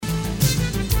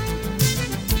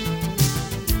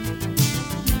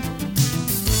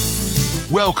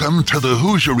Welcome to the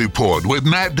Hoosier Report with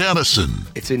Matt Dennison.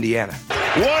 It's Indiana.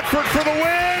 Watford for the win!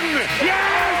 Yes!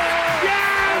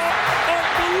 Yes!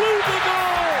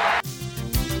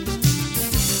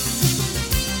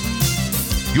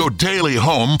 Unbelievable! Your daily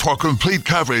home for complete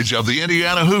coverage of the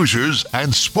Indiana Hoosiers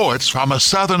and sports from a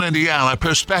Southern Indiana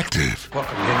perspective.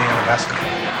 Welcome to Indiana basketball.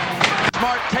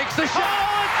 Smart takes the shot,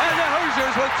 and the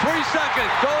Hoosiers with 3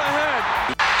 seconds go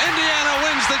ahead. Indiana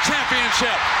wins the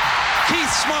championship.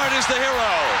 Keith Smart is the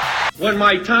hero. When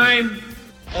my time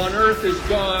on earth is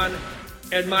gone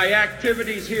and my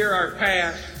activities here are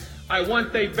past, I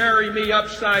want they bury me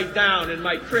upside down and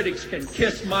my critics can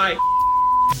kiss my.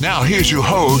 Now here's your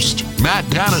host, Matt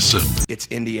Dennison. It's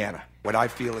Indiana, what I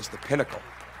feel is the pinnacle,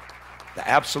 the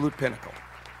absolute pinnacle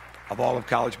of all of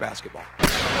college basketball.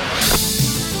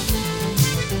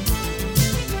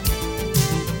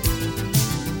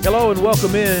 Hello and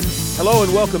welcome in.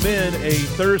 A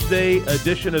Thursday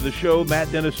edition of the show.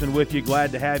 Matt Dennison with you.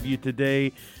 Glad to have you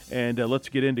today. And let's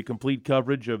get into complete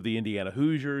coverage of the Indiana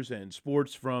Hoosiers and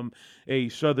sports from a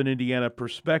Southern Indiana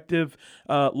perspective.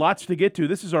 Lots to get to.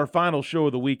 This is our final show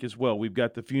of the week as well. We've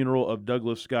got the funeral of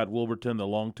Douglas Scott Wolverton, the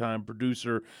longtime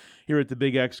producer here at the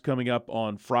Big X, coming up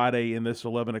on Friday in this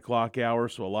 11 o'clock hour,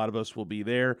 so a lot of us will be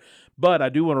there. But I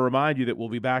do want to remind you that we'll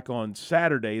be back on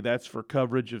Saturday. That's for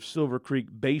coverage of Silver Creek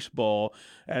baseball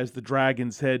as the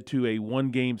Dragons head to a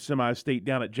one-game semi-state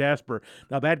down at Jasper.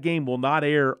 Now, that game will not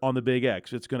air on the Big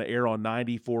X. It's going to air on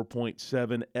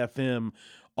 94.7 FM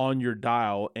on your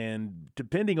dial, and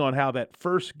depending on how that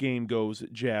first game goes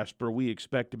at Jasper, we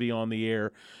expect to be on the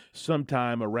air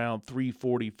sometime around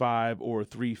 3:45 or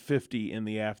 3:50 in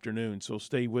the afternoon. So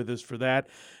stay with us for that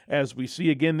as we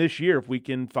see again this year if we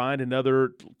can find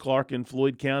another Clark and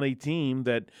Floyd County team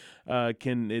that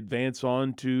can advance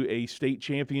on to a state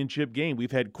championship game.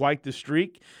 We've had quite the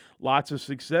streak. Lots of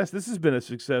success. This has been a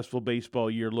successful baseball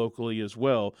year locally as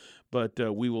well, but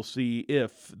we will see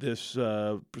if this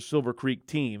Silver Creek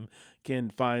team can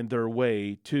find their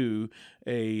way to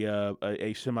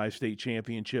a semi-state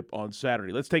championship on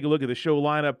Saturday. Let's take a look at the show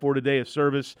lineup for today, a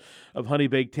service of Honey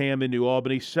Baked Ham in New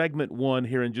Albany. Segment 1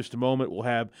 here in just a moment. We'll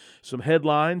have some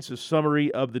headlines, a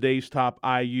summary of the day's top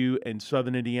IU and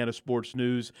Southern Indiana sports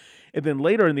news. And then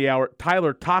later in the hour,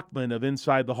 Tyler Tockman of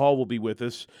Inside the Hall will be with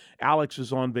us. Alex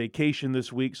is on vacation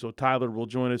this week, so Tyler will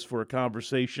join us for a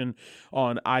conversation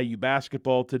on IU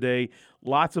basketball today.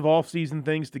 Lots of off-season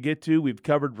things to get to. We've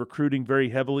covered recruiting very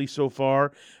heavily so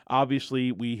far.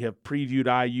 Obviously, we have previewed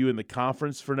IU in the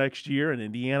conference for next year, and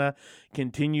Indiana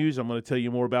continues. I'm going to tell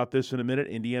you more about this in a minute.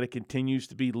 Indiana continues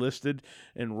to be listed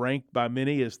and ranked by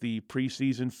many as the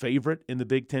preseason favorite in the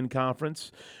Big Ten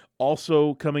Conference.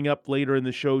 Also coming up later in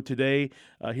the show today,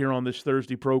 here on this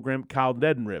Thursday program, Kyle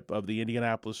Nedenrip of the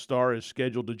Indianapolis Star is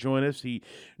scheduled to join us. He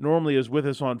normally is with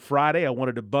us on Friday. I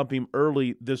wanted to bump him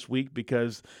early this week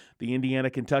because the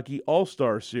Indiana-Kentucky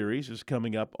All-Star Series is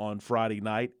coming up on Friday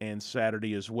night and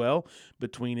Saturday as well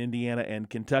between Indiana and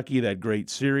Kentucky, that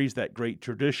great series, that great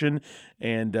tradition,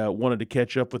 and wanted to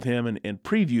catch up with him and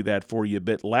preview that for you a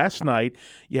bit. Last night,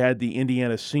 you had the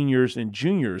Indiana seniors and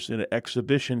juniors in an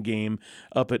exhibition game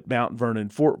up at Mount Vernon,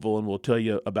 Fortville, and we'll tell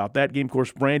you about that game. Of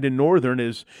course, Brandon Northern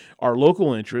is our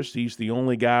local interest. He's the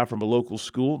only guy from a local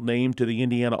school named to the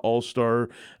Indiana All-Star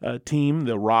team,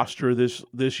 the roster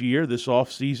this year, this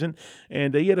offseason,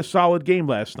 and he had a solid game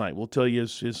last night. We'll tell you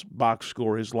his box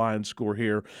score, his line score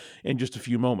here in just a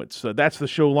few moments. That's the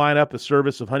show lineup, a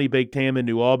service of Honey Baked Ham in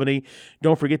New Albany.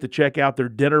 Don't forget to check out their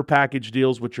dinner package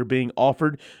deals, which are being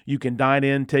offered. You can dine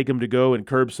in, take them to go, and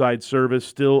curbside service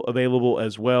still available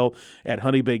as well at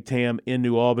Honey Baked Ham in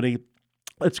New Albany.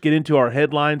 Let's get into our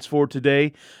headlines for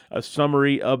today, a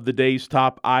summary of the day's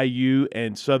top IU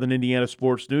and Southern Indiana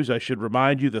sports news. I should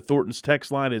remind you the Thornton's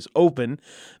text line is open.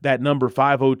 That number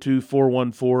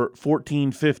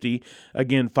 502-414-1450.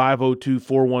 Again,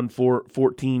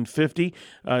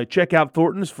 502-414-1450. Check out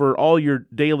Thornton's for all your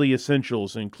daily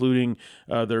essentials, including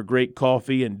their great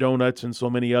coffee and donuts and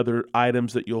so many other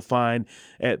items that you'll find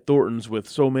at Thornton's with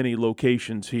so many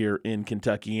locations here in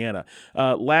Kentuckiana.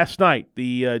 Last night,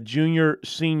 the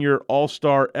junior-senior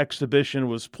all-star exhibition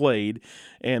was played,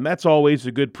 and that's always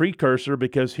a good precursor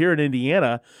because here in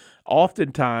Indiana,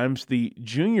 oftentimes the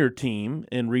junior team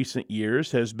in recent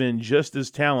years has been just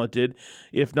as talented,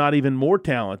 if not even more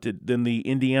talented, than the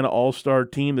Indiana All-Star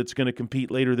team that's going to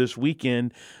compete later this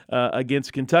weekend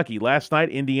against Kentucky. Last night,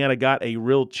 Indiana got a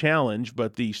real challenge,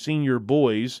 but the senior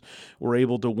boys were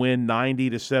able to win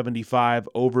 90-75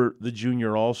 over the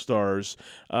junior All-Stars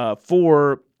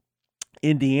for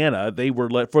Indiana, they were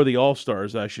led for the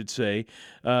All-Stars, I should say.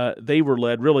 They were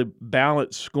led really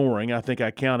balanced scoring. I think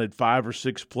I counted 5 or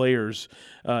 6 players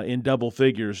in double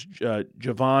figures.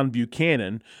 Javon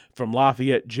Buchanan from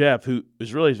Lafayette Jeff, who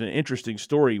is really an interesting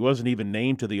story. He wasn't even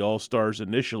named to the All-Stars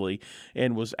initially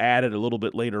and was added a little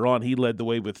bit later on. He led the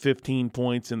way with 15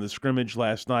 points in the scrimmage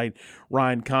last night.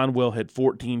 Ryan Conwell had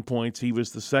 14 points. He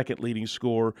was the second leading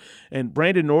scorer. And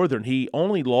Brandon Northern, he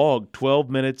only logged 12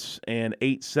 minutes and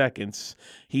 8 seconds.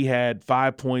 He had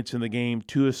 5 points in the game,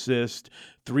 2 assists,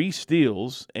 3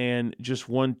 steals, and just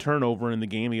 1 turnover in the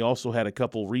game. He also had a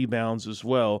couple rebounds as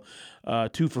well.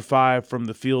 2 for 5 from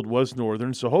the field was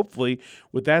Northern. So hopefully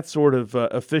with that sort of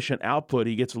efficient output,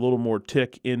 he gets a little more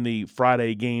tick in the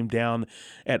Friday game down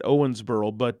at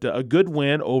Owensboro. But a good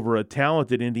win over a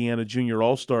talented Indiana Junior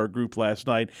All-Star group last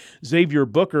night. Xavier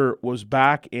Booker was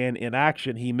back and in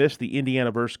action. He missed the Indiana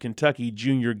versus Kentucky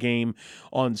junior game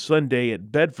on Sunday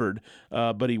at Bedford,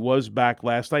 but he was back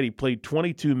last night. He played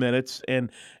 22 minutes,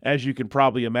 and as you can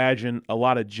probably imagine, a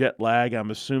lot of jet lag. I'm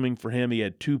assuming for him, he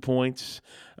had 2 points.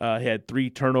 He had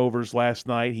 3 turnovers last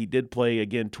night. He did play,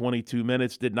 again, 22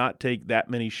 minutes, did not take that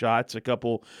many shots, a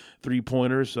couple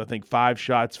three-pointers, I think 5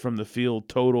 shots from the field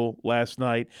total last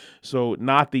night. So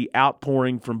not the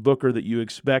outpouring from Booker that you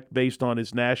expect based on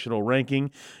his national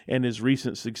ranking and his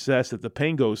recent success at the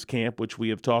Pangos camp, which we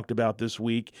have talked about this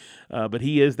week. But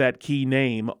he is that key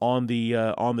name on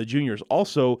the juniors.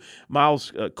 Also,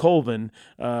 Miles Colvin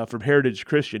from Heritage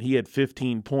Christian, he had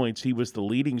 15 points. He was the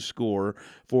leading scorer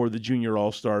for the Junior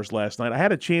All-Stars last night. I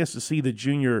had a chance to see the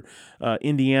junior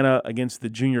Indiana against the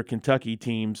junior Kentucky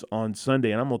teams on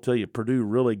Sunday, and I'm going to tell you, Purdue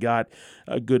really got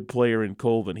a good player in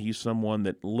Colvin. He's someone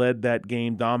that led that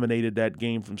game, dominated that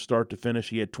game from start to finish.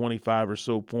 He had 25 or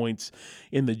so points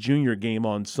in the junior game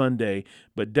on Sunday,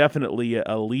 but definitely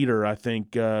a leader, I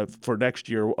think, for next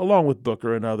year, along with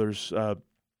Booker and others,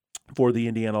 for the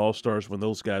Indiana All-Stars when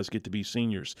those guys get to be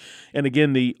seniors. And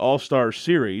again, the All-Star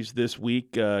Series this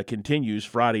week continues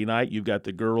Friday night. You've got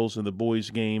the girls and the boys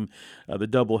game, the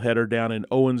doubleheader down in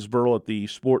Owensboro at the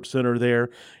Sports Center there,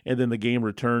 and then the game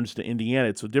returns to Indiana.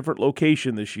 It's a different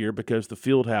location this year because the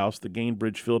Fieldhouse, the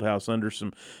Gainbridge Fieldhouse, under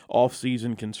some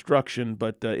off-season construction,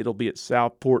 but it'll be at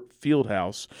Southport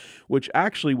Fieldhouse, which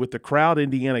actually, with the crowd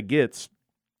Indiana gets,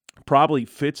 probably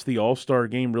fits the All-Star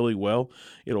game really well.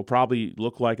 It'll probably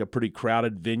look like a pretty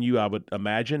crowded venue, I would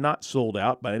imagine. Not sold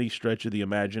out by any stretch of the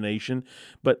imagination,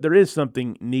 but there is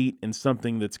something neat and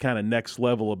something that's kind of next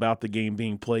level about the game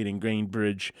being played in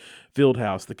Gainbridge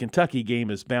Fieldhouse. The Kentucky game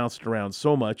has bounced around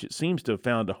so much, it seems to have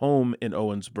found a home in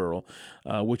Owensboro,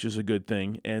 which is a good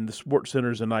thing. And the Sports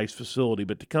Center is a nice facility,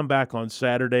 but to come back on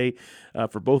Saturday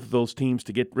for both of those teams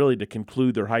to get really to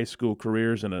conclude their high school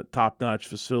careers in a top-notch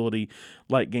facility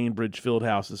like Gainbridge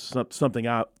Fieldhouse is something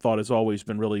I thought has always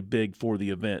been really big for the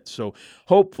event. So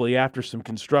hopefully after some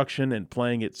construction and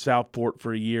playing at Southport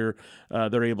for a year,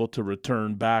 they're able to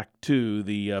return back to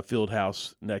the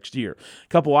Fieldhouse next year. A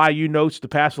couple IU notes to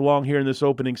pass along here in this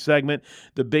opening segment.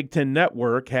 The Big Ten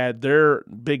Network had their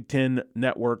Big Ten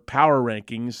Network power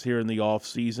rankings here in the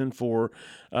offseason for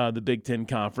the Big Ten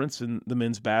Conference and the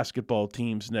men's basketball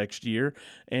teams next year.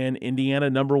 And Indiana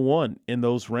number 1 in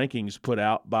those rankings put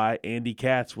out by Andy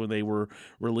Katz when they were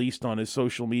released on his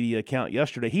social media account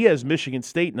yesterday. He has Michigan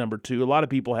State number 2. A lot of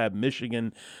people have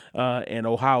Michigan and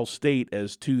Ohio State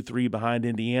as 2, 3 behind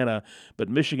Indiana, but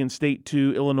Michigan State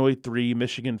 2, Illinois 3,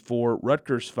 Michigan 4,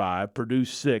 Rutgers 5, Purdue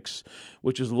 6,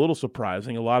 which is a little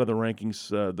surprising. A lot of the rankings,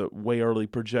 the way early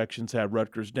projections have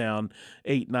Rutgers down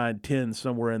 8, 9, 10,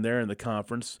 somewhere in there in the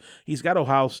conference. He's got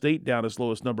Ohio State down as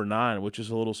low as number 9, which is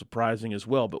a little surprising as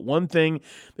well. But one thing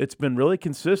that's been really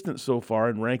consistent so far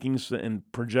in rankings and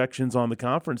projections on the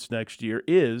conference next year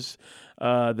is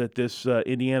that this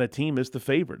Indiana team is the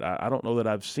favorite. I don't know that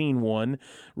I've seen one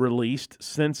released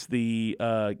since the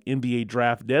NBA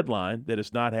draft deadline that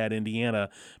has not had Indiana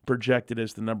projected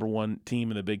as the number 1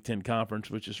 team in the Big Ten Conference,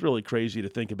 which is really crazy to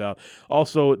think about.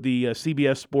 Also, the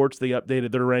CBS Sports, they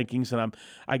updated their rankings, and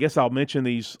I guess I'll mention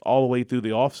these all the way through the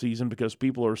offseason because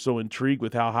people are so intrigued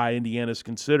with how high Indiana is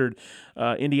considered.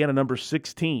 Indiana number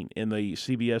 16 in the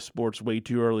CBS Sports Way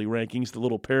Too Early rankings. The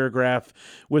little paragraph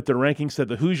with the rankings said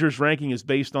the Hoosiers ranking is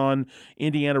based on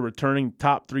Indiana returning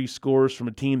top 3 scorers from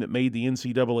a team that made the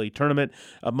NCAA tournament,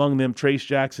 among them Trace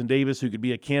Jackson Davis, who could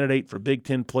be a candidate for Big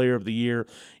Ten Player of the Year.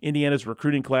 Indiana's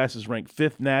recruiting class is ranked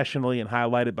 5th nationally and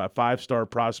highlighted by 5-star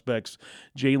prospects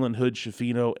Jalen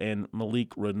Hood-Schifino and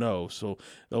Malik Renault. So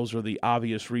those are the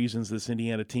obvious reasons this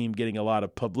Indiana team getting a lot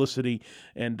of publicity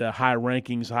and high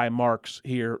rankings, high marks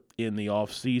here in the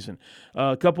offseason.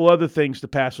 A couple other things to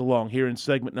pass along here in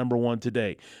segment number 1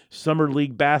 today. Summer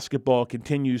League basketball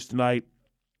continues tonight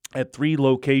at 3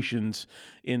 locations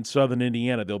in southern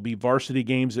Indiana. There'll be varsity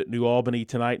games at New Albany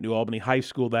tonight, New Albany High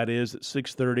School, that is, at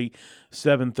 6:30,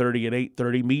 7:30, and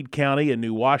 8:30. Meade County and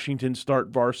New Washington start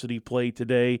varsity play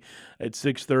today at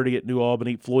 6:30 at New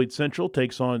Albany. Floyd Central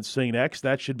takes on St. X.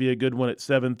 That should be a good one at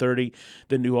 7:30.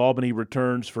 Then New Albany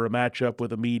returns for a matchup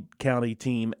with a Meade County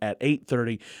team at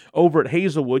 8:30. Over at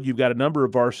Hazelwood, you've got a number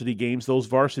of varsity games. Those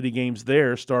varsity games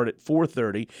there start at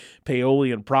 4:30.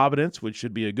 Paoli and Providence, which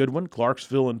should be a good one.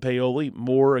 Clarksville and Paoli.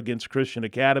 Moore against Christian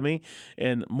Academy,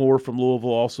 and Moore from Louisville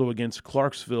also against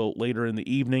Clarksville later in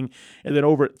the evening. And then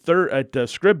over at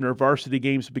Scribner, varsity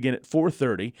games begin at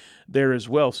 4:30 there as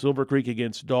well. Silver Creek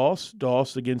against Doss,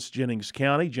 Doss against Jennings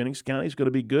County. Jennings County is going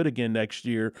to be good again next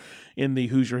year in the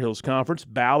Hoosier Hills Conference.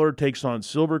 Ballard takes on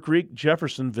Silver Creek,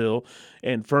 Jeffersonville,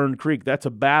 and Fern Creek. That's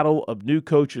a battle of new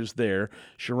coaches there.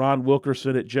 Sharon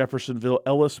Wilkerson at Jeffersonville,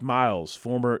 Ellis Miles,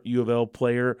 former U of L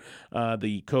player,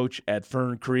 the coach at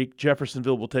Fern Creek.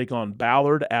 Jeffersonville will take on Ballard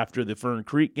after the Fern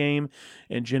Creek game,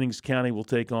 and Jennings County will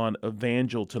take on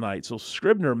Evangel tonight. So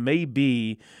Scribner may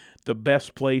be the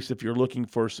best place if you're looking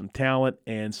for some talent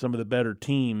and some of the better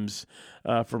teams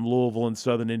from Louisville and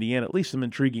Southern Indiana. At least some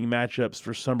intriguing matchups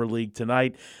for Summer League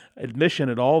tonight. Admission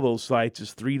at all those sites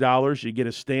is $3. You get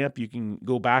a stamp. You can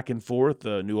go back and forth.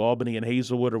 New Albany and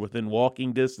Hazelwood are within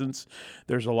walking distance.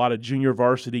 There's a lot of junior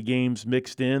varsity games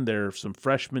mixed in. There are some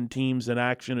freshman teams in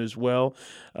action as well.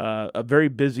 A very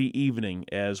busy evening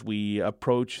as we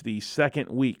approach the second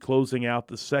week, closing out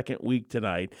the second week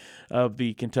tonight of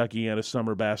the Kentuckiana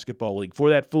Summer Basketball League. For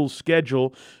that full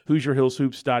schedule,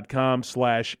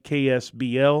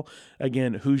 HoosierHillsHoops.com/KSBL.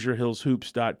 Again,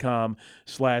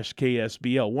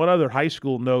 HoosierHillsHoops.com/KSBL. One other high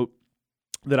school note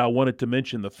that I wanted to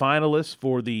mention, the finalists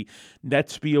for the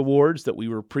Netsby Awards that we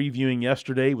were previewing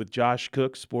yesterday with Josh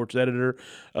Cook, sports editor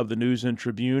of the News and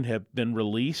Tribune, have been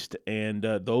released, and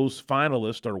those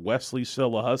finalists are Wesley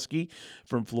Silahusky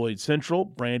from Floyd Central,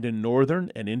 Brandon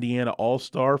Northern, an Indiana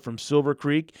All-Star from Silver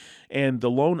Creek, and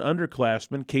the lone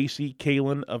underclassman, Casey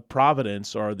Kalin of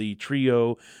Providence, are the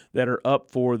trio that are up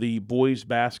for the Boys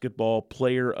Basketball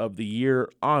Player of the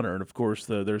Year honor. And, of course,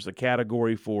 there's a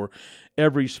category for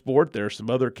every sport. There are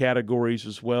some other categories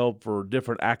as well for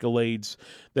different accolades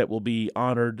that will be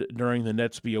honored during the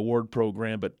Netsby Award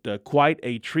program, but quite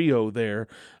a trio there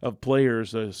of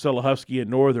players, Silahusky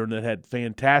and Northern, that had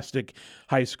fantastic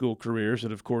high school careers,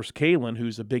 and of course Kalin,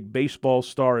 who's a big baseball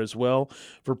star as well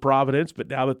for Providence, but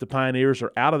now that the Pioneers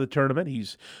are out of the tournament,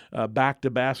 he's back to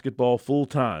basketball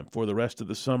full-time for the rest of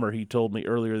the summer. He told me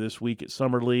earlier this week at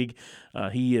Summer League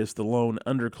he is the lone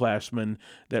underclassman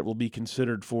that will be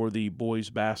considered for the Boys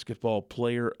Basketball Player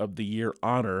of the Year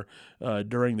honor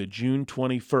during the June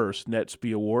 21st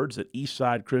Netsby Awards at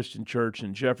Eastside Christian Church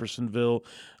in Jeffersonville.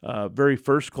 Very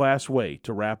first-class way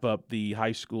to wrap up the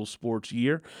high school sports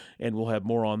year, and we'll have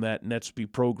more on that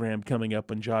Netsby program coming up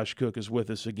when Josh Cook is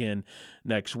with us again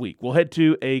next week. We'll head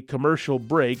to a commercial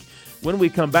break. When we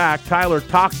come back, Tyler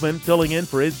Tachman, filling in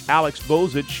for Alex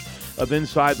Bozich of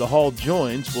Inside the Hall,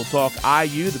 joins. We'll talk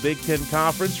IU, the Big Ten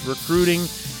Conference, recruiting,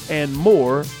 and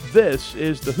more. This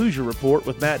is the Hoosier Report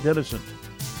with Matt Dennison.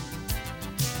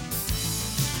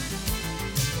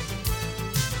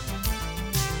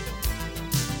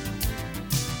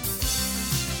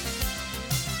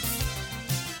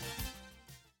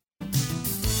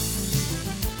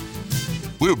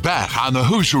 We're back on the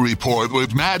Hoosier Report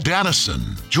with Matt Dennison.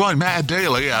 Join Matt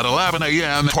daily at 11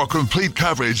 a.m. for complete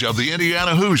coverage of the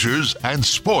Indiana Hoosiers and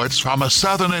sports from a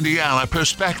Southern Indiana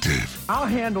perspective. I'll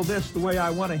handle this the way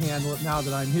I want to handle it now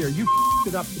that I'm here. You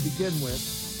it up to begin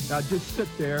with. Now just sit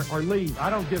there or leave. I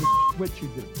don't give a what you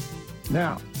do.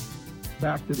 Now,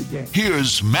 back to the game.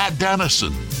 Here's Matt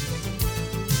Dennison.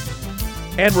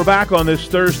 And we're back on this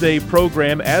Thursday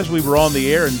program. As we were on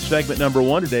the air in segment number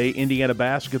 1 today, Indiana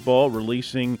basketball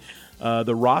releasing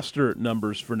the roster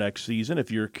numbers for next season. If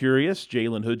you're curious,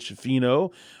 Jalen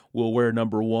Hood-Schifino will wear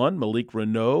number 1, Malik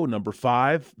Renault number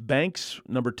 5, Banks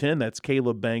number 10, that's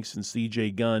Caleb Banks, and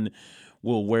C.J. Gunn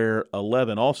will wear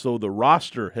 11. Also, the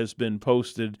roster has been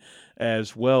posted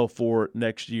as well for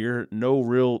next year. No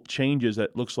real changes.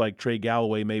 It looks like Trey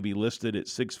Galloway may be listed at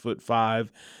 6'5"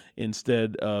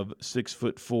 instead of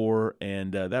 6'4",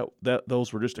 and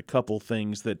those were just a couple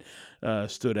things that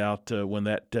stood out when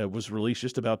that was released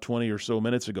just about 20 or so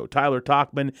minutes ago. Tyler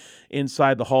Tachman,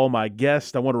 Inside the Hall, my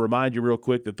guest. I want to remind you real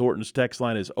quick that Thornton's text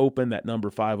line is open. That number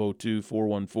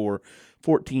 502-414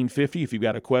 1450 if you've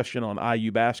got a question on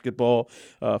IU basketball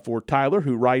for Tyler,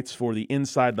 who writes for the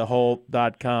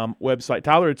InsideTheHall.com website.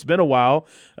 Tyler, it's been a while.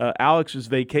 Alex is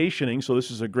vacationing, so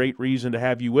this is a great reason to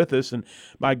have you with us. And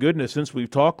my goodness, since we've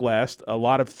talked last, a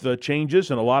lot of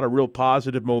changes and a lot of real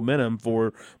positive momentum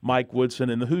for Mike Woodson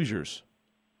and the Hoosiers.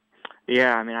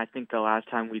 Yeah, I mean, I think the last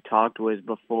time we talked was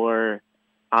before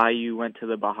IU went to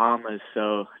the Bahamas,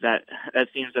 so that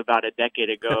seems about a decade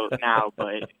ago now.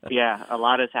 But, yeah, a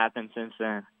lot has happened since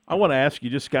then. I want to ask you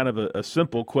just kind of a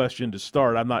simple question to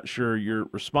start. I'm not sure your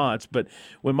response, but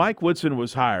when Mike Woodson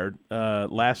was hired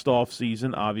last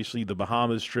offseason, obviously the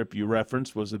Bahamas trip you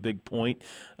referenced was a big point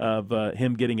of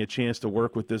him getting a chance to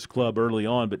work with this club early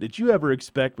on. But did you ever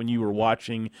expect when you were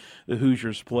watching the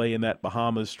Hoosiers play in that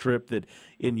Bahamas trip that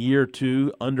in year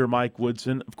two under Mike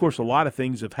Woodson, of course, a lot of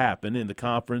things have happened in the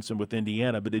conference and with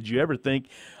Indiana, but did you ever think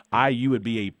IU would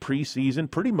be a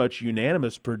preseason, pretty much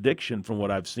unanimous prediction from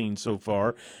what I've seen so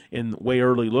far in way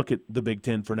early look at the Big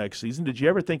Ten for next season? Did you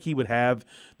ever think he would have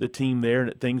the team there and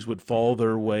that things would fall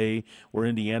their way where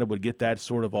Indiana would get that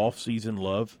sort of off-season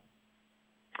love?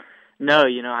 No,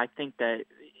 I think that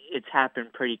it's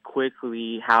happened pretty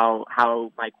quickly how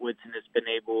Mike Woodson has been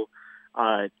able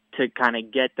to kind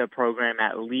of get the program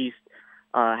at least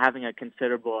having a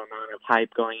considerable amount of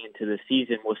hype going into the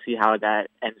season. We'll see how that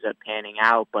ends up panning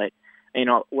out. But,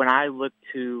 when I look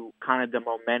to kind of the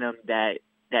momentum that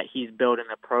he's built in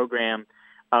the program,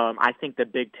 I think the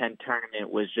Big Ten tournament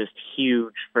was just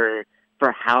huge for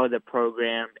how the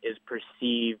program is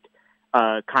perceived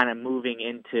kind of moving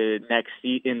into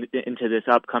into this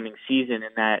upcoming season.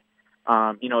 And that,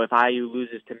 if IU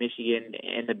loses to Michigan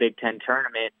in the Big Ten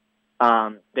tournament,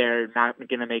 they're not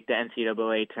going to make the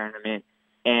NCAA tournament.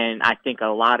 And I think a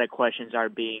lot of questions are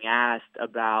being asked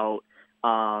about,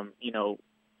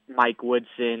 Mike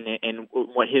Woodson and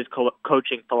what his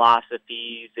coaching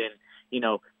philosophies and,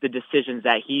 the decisions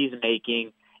that he's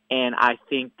making. And I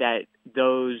think that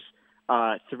those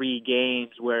 3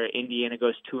 games where Indiana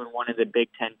goes 2-1 in the Big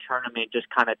Ten tournament just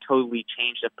kind of totally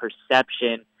changed the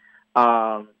perception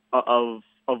of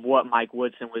what Mike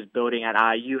Woodson was building at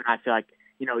IU. And I feel like,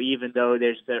 even though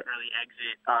there's the early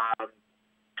exit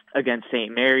against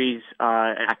St. Mary's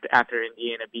after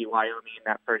Indiana beat Wyoming in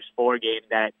that first 4 game,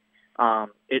 that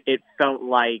it felt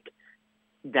like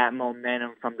that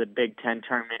momentum from the Big Ten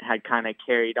tournament had kind of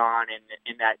carried on,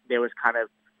 and that there was kind of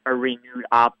a renewed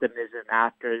optimism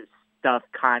after stuff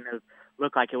kind of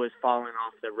looked like it was falling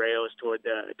off the rails toward the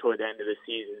end of the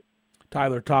season.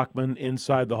 Tyler Talkman,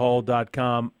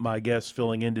 InsideTheHall.com, my guest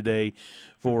filling in today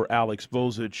for Alex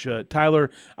Bozich.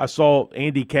 Tyler, I saw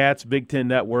Andy Katz, Big Ten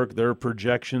Network, their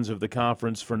projections of the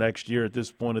conference for next year at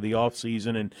this point of the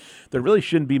offseason, and there really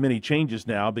shouldn't be many changes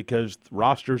now because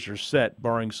rosters are set,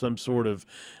 barring some sort of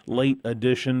late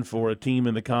addition for a team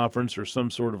in the conference or some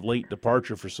sort of late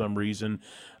departure for some reason.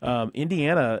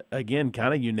 Indiana, again,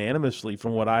 kind of unanimously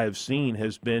from what I have seen,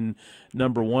 has been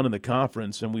number 1 in the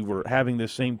conference, and we were having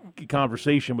this same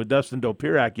conversation with Dustin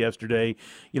Dopirak yesterday.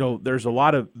 There's a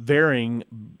lot of varying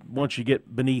once you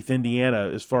get beneath Indiana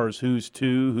as far as who's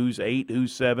 2, who's 8,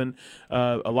 who's 7.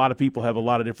 A lot of people have a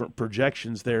lot of different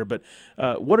projections there, but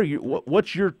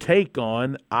what's your take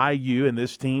on IU and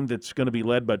this team that's going to be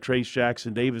led by Trace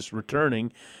Jackson Davis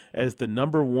returning as the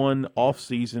number 1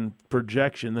 offseason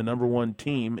projection, the number 1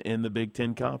 team in the Big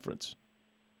Ten Conference?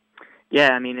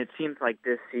 Yeah, I mean, it seems like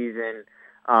this season,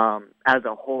 as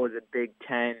a whole, the Big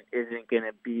Ten isn't going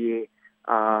to be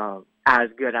as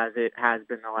good as it has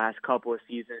been the last couple of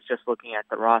seasons, just looking at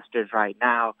the rosters right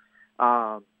now.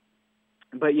 But,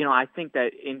 I think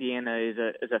that Indiana is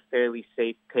a fairly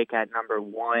safe pick at number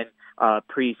 1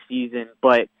 preseason.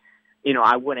 But,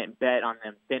 I wouldn't bet on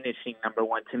them finishing number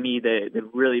 1. To me, the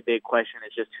really big question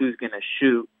is just who's going to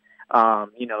shoot.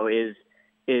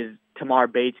 Is Tamar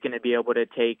Bates going to be able to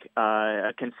take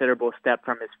a considerable step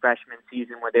from his freshman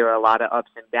season where there were a lot of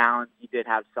ups and downs? He did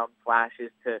have some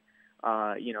flashes to,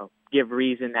 give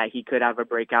reason that he could have a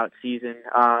breakout season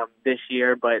this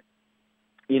year. But,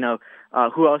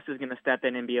 who else is going to step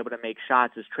in and be able to make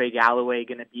shots? Is Trey Galloway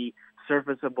going to be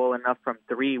serviceable enough from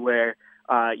 3 where,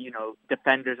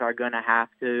 defenders are going to have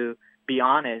to be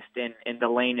honest and the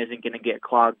lane isn't going to get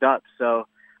clogged up? So,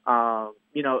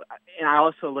 and I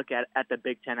also look at the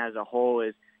Big Ten as a whole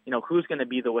is, who's going to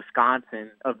be the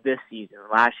Wisconsin of this season?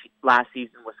 Last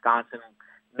season, Wisconsin,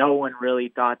 no one really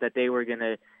thought that they were going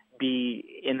to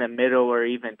be in the middle or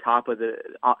even top of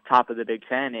the Big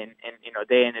Ten, and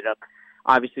they ended up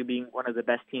obviously being one of the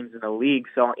best teams in the league.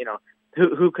 So,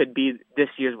 who could be this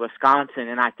year's Wisconsin?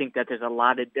 And I think that there's a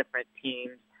lot of different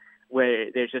teams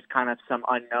where there's just kind of some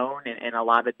unknown and a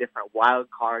lot of different wild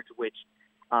cards, which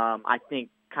I think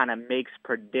kind of makes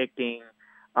predicting,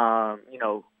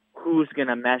 who's going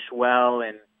to mesh well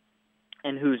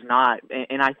and who's not.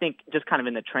 And I think just kind of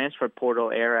in the transfer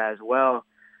portal era as well,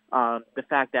 the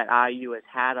fact that IU has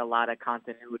had a lot of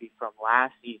continuity from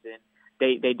last season,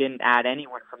 they didn't add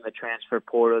anyone from the transfer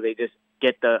portal. They just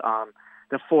get the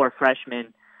 4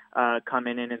 freshmen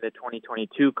coming in the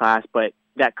 2022 class, but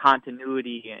that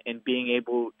continuity and being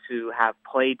able to have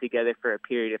played together for a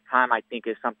period of time, I think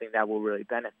is something that will really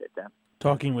benefit them.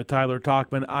 Talking with Tyler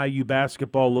Talkman, IU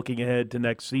basketball looking ahead to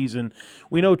next season.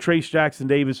 We know Trace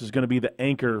Jackson-Davis is going to be the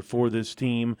anchor for this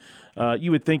team. You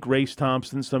would think Race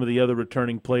Thompson, some of the other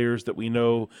returning players that we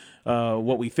know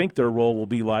what we think their role will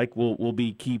be like will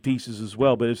be key pieces as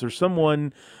well. But is there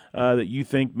someone that you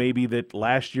think maybe that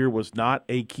last year was not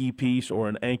a key piece or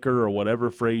an anchor or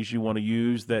whatever phrase you want to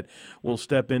use that will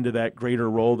step into that greater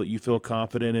role that you feel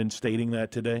confident in stating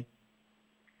that today?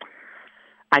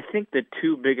 I think the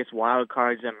 2 biggest wild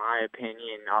cards, in my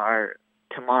opinion, are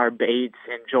Tamar Bates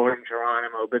and Jordan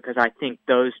Geronimo, because I think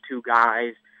those 2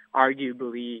 guys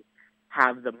arguably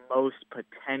have the most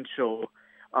potential,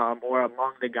 or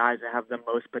among the guys that have the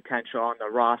most potential on the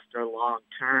roster long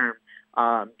term,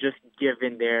 just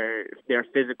given their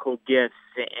physical gifts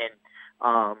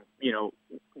and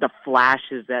the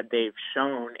flashes that they've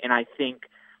shown. And I think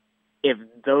if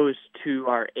those 2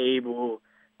 are able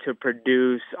to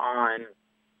produce on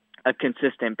a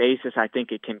consistent basis, I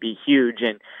think it can be huge.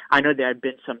 And I know there had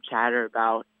been some chatter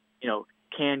about,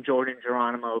 can Jordan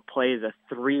Geronimo play the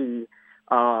 3?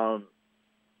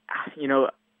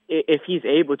 If he's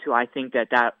able to, I think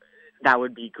that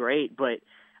would be great. But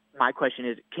my question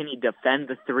is, can he defend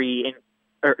the 3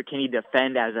 or can he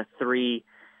defend as a 3,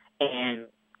 and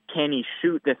can he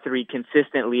shoot the 3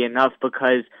 consistently enough?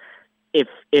 Because if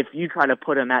you try to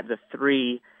put him at the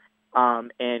 3,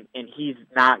 and he's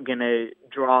not going to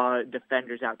draw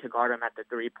defenders out to guard him at the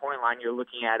 3-point line, you're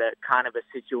looking at a kind of a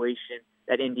situation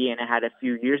that Indiana had a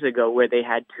few years ago where they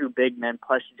had 2 big men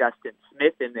plus Justin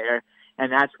Smith in there,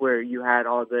 and that's where you had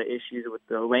all the issues with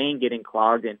the lane getting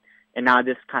clogged. And now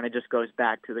this kind of just goes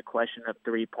back to the question of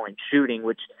 3-point shooting,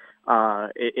 which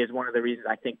is one of the reasons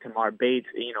I think Tamar Bates,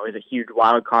 is a huge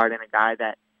wild card and a guy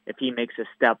that if he makes a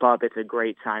step up, it's a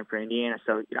great sign for Indiana.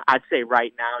 So I'd say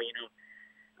right now,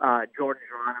 Jordan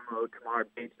Geronimo, Tamar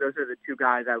Bates, those are the 2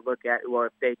 guys I look at. Well,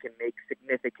 if they can make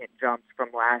significant jumps from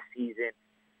last season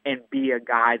and be a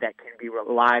guy that can be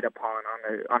relied upon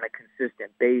on a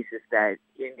consistent basis, that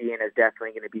Indiana is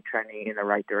definitely going to be trending in the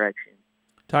right direction.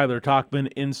 Tyler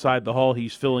Talkman inside the hall.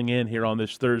 He's filling in here on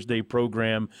this Thursday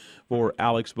program for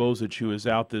Alex Bozich, who is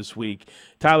out this week.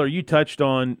 Tyler, you touched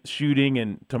on shooting,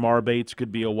 and Tamar Bates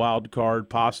could be a wild card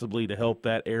possibly to help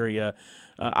that area.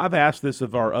 I've asked this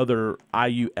of our other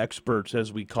IU experts,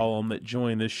 as we call them, that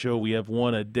join this show. We have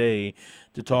one a day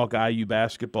to talk IU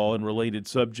basketball and related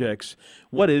subjects.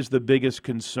 What is the biggest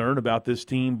concern about this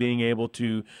team being able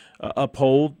to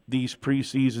uphold these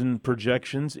preseason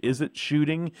projections? Is it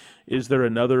shooting? Is there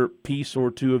another piece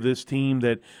or 2 of this team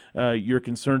that you're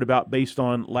concerned about based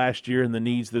on last year and the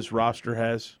needs this roster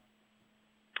has?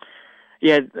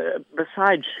 Yeah,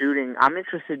 besides shooting, I'm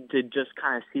interested to just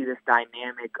kind of see this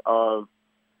dynamic of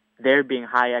there being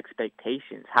high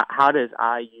expectations. How does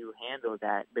IU handle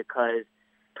that? Because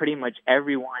pretty much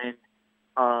everyone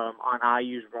on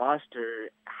IU's roster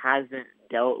hasn't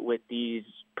dealt with these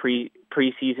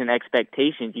preseason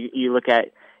expectations. You look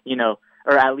at,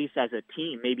 or at least as a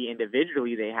team, maybe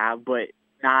individually they have, but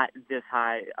not this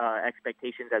high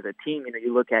expectations as a team.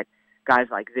 You look at guys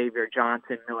like Xavier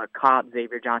Johnson, Miller Kopp,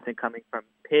 Xavier Johnson coming from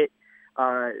Pitt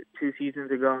 2 seasons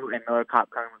ago, and Miller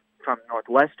Kopp coming from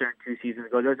Northwestern 2 seasons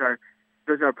ago. Those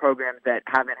are programs that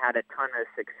haven't had a ton of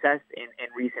success in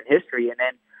recent history. And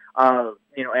then,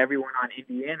 everyone on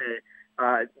Indiana,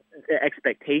 the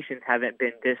expectations haven't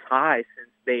been this high since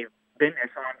they've been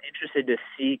there. So I'm interested to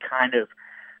see kind of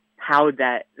how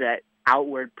that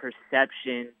outward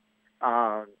perception,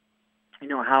 how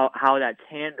that's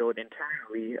handled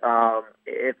internally.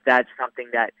 If that's something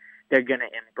that they're going to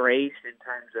embrace in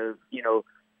terms of,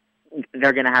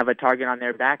 they're going to have a target on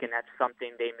their back, and that's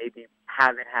something they maybe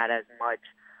haven't had as much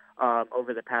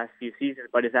over the past few seasons.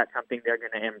 But is that something they're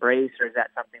going to embrace, or is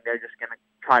that something they're just going to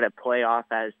try to play off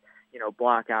as,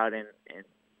 block out and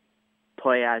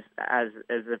play as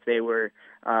if they were,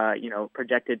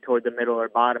 projected toward the middle or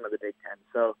bottom of the Big Ten?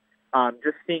 So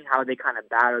just seeing how they kind of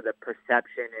battle the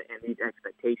perception and these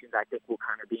expectations, I think will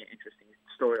kind of be an interesting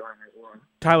storyline as well.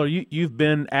 Tyler, you've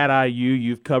been at IU.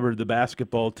 You've covered the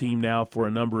basketball team now for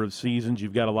a number of seasons.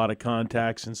 You've got a lot of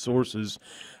contacts and sources.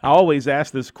 I always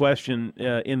ask this question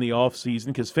in the off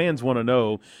season because fans want to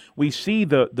know. We see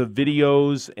the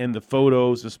videos and the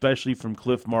photos, especially from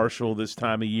Cliff Marshall this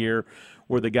time of year,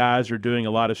 where the guys are doing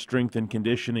a lot of strength and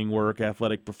conditioning work,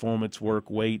 athletic performance work,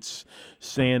 weights,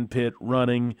 sand pit,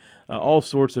 running, all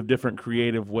sorts of different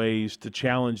creative ways to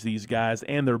challenge these guys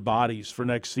and their bodies for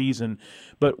next season.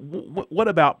 But what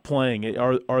about playing?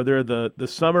 Are there the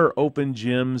summer open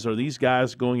gyms? Are these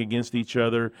guys going against each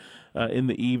other in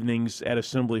the evenings at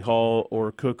Assembly Hall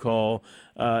or Cook Hall?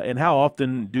 And how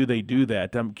often do they do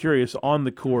that? I'm curious, on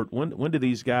the court, when do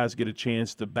these guys get a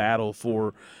chance to battle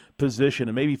for position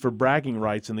and maybe for bragging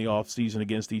rights in the offseason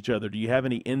against each other? Do you have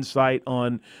any insight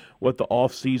on what the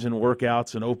off-season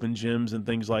workouts and open gyms and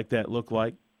things like that look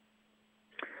like?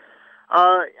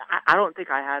 I don't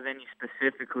think I have any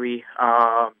specifically.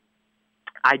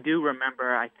 I do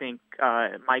remember, I think,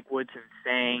 Mike Woodson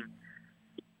saying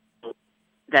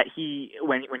that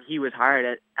when he was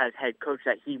hired as head coach,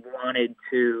 that he wanted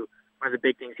to, one of the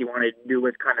big things he wanted to do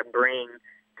was kind of bring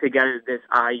together this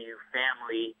IU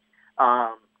family,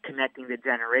 connecting the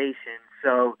generations.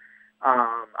 So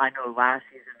I know last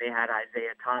season they had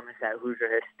Isaiah Thomas at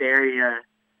Hoosier Hysteria.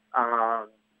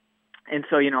 And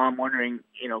so, I'm wondering,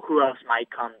 who else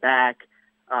might come back.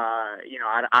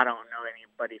 I don't know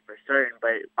anybody for certain,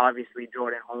 but obviously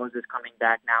Jordan Holmes is coming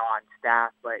back now on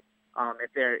staff. But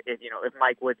if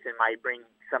Mike Woodson might bring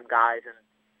some guys in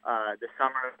the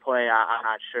summer play, I'm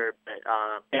not sure. But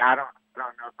I don't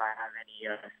know if I have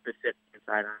any specific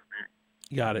insight on that.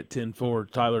 Got it. 10-4.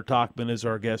 Tyler Talkman is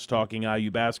our guest talking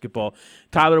IU basketball.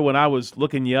 Tyler, when I was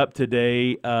looking you up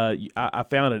today, I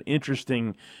found an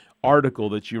interesting article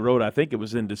that you wrote. I think it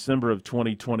was in December of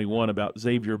 2021 about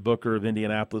Xavier Booker of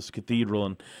Indianapolis Cathedral.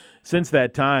 And since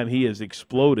that time, he has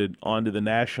exploded onto the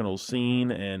national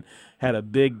scene and had a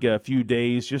big few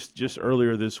days just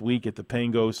earlier this week at the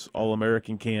Pangos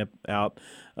All-American Camp out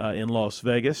in Las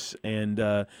Vegas. And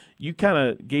you kind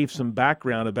of gave some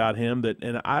background about him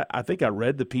and I think I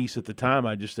read the piece at the time.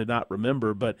 I just did not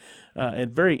remember. But a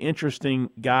very interesting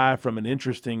guy from an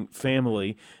interesting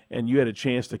family. And you had a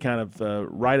chance to kind of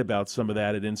write about some of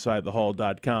that at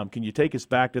InsideTheHall.com. Can you take us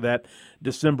back to that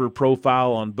December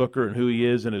profile on Booker and who he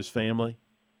is and his family?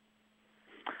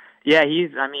 Yeah,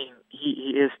 his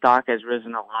stock has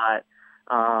risen a lot.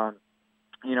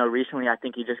 Recently I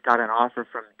think he just got an offer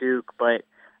from Duke, but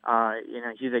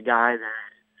he's a guy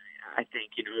that I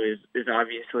think is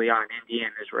obviously on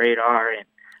Indiana's radar and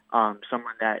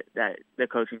someone that the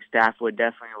coaching staff would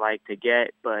definitely like to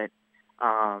get. But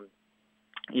a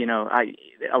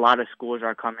lot of schools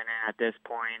are coming in at this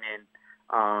point, and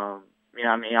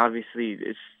obviously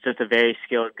it's just a very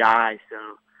skilled guy.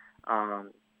 So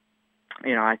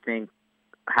I think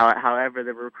however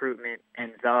the recruitment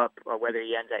ends up, or whether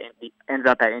he ends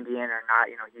up at Indiana or not,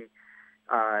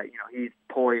 he's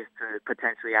poised to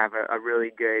potentially have a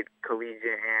really good collegiate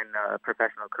and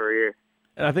professional career.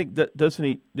 And I think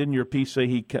didn't your piece say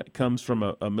he comes from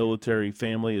a military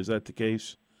family? Is that the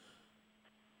case?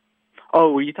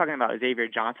 Oh, were you talking about Xavier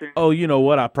Johnson? Oh, you know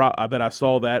what? I bet I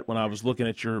saw that when I was looking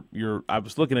at your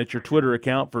Twitter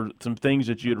account for some things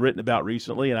that you had written about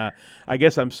recently, and I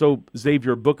guess I'm so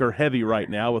Xavier Booker heavy right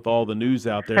now with all the news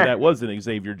out there. That was an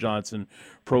Xavier Johnson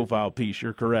profile piece.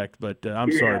 You're correct, but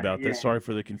I'm sorry about that. Sorry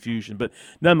for the confusion, but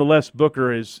nonetheless,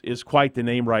 Booker is quite the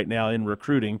name right now in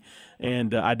recruiting.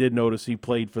 And I did notice he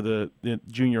played for the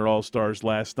Junior All-Stars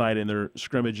last night in their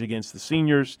scrimmage against the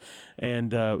seniors,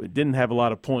 and didn't have a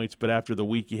lot of points. But after the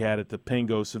week he had at the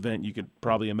Pangos event, you could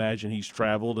probably imagine he's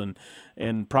traveled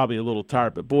and probably a little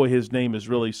tired. But, boy, his name has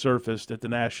really surfaced at the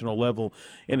national level.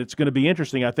 And it's going to be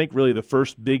interesting. I think really the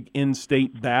first big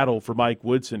in-state battle for Mike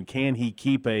Woodson, can he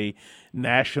keep a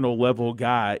national-level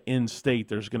guy in-state?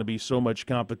 There's going to be so much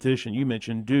competition. You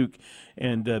mentioned Duke,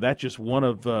 and that's just one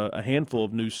of a handful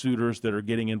of new suitors that are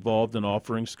getting involved in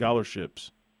offering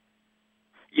scholarships.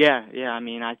 Yeah.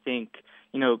 I think,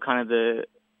 kind of the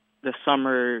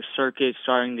summer circuit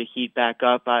starting to heat back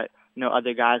up.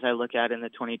 Other guys I look at in the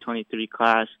 2023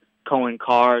 class, Cohen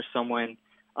Carr, someone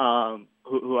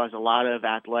who has a lot of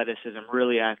athleticism,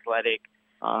 really athletic.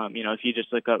 If you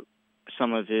just look up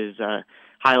some of his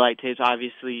highlight tapes,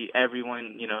 obviously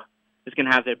everyone, is going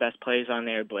to have their best plays on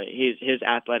there, but his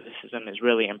athleticism is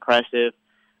really impressive.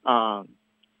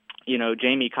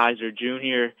 Jamie Kaiser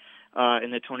Jr.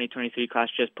 In the 2023 class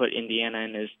just put Indiana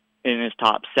in his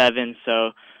top 7.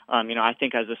 So, I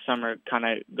think as the summer kind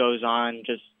of goes on,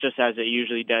 just as it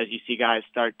usually does, you see guys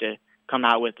start to come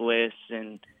out with lists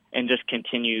and just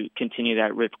continue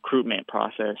that recruitment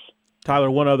process.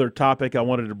 Tyler, one other topic I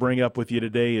wanted to bring up with you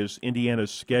today is Indiana's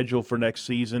schedule for next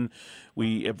season.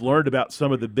 We have learned about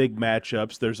some of the big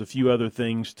matchups. There's a few other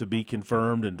things to be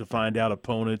confirmed and to find out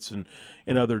opponents and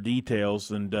other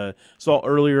details. And saw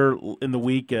earlier in the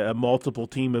week a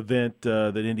multiple-team event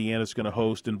that Indiana's going to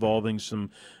host involving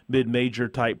some mid-major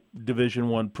type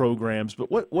Division I programs. But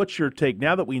what's your take,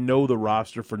 now that we know the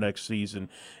roster for next season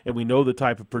and we know the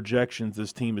type of projections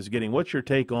this team is getting, what's your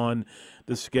take on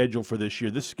the schedule for this year?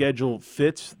 This schedule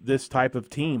fits this type of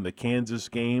team, the Kansas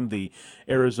game, the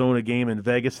Arizona game in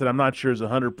Vegas, that I'm not sure is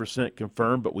 100%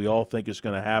 confirmed, but we all think it's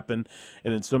going to happen.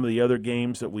 And then some of the other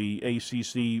games that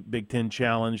ACC, Big Ten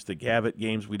Challenge, the Gavitt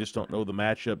games, we just don't know the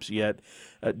matchups yet.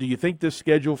 Do you think this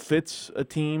schedule fits a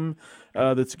team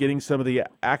that's getting some of the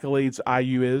accolades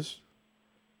IU is?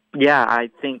 Yeah, I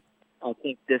think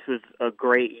this was a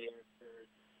great year for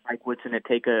Mike Woodson to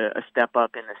take a step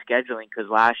up in the scheduling, because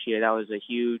last year that was a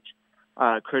huge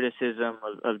criticism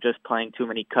of just playing too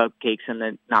many cupcakes in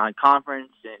the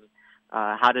non-conference, and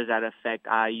how does that affect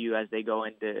IU as they go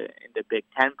into Big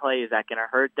Ten play? Is that going to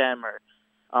hurt them,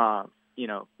 or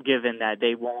given that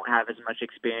they won't have as much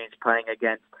experience playing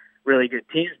against really good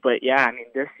teams? But yeah, I mean,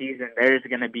 this season there's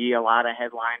going to be a lot of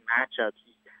headline matchups.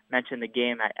 You mentioned the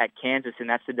game at Kansas, and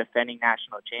that's the defending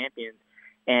national champions,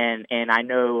 and I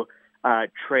know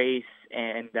Trace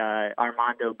and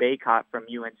Armando Baycott from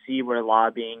UNC were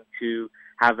lobbying to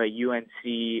have a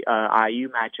UNC-IU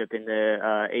matchup in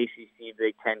the ACC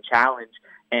Big Ten Challenge.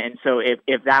 And so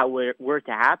if that were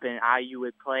to happen, IU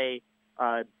would play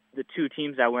the two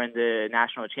teams that were in the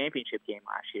national championship game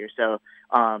last year. So,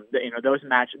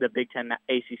 the Big Ten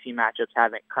ACC matchups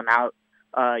haven't come out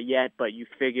yet, but you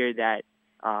figure that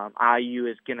IU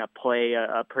is going to play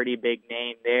a pretty big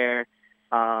name there.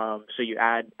 So you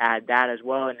add that as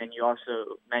well, and then you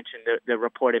also mentioned the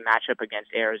reported matchup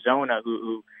against Arizona,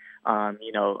 who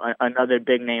another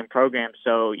big name program.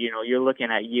 So you're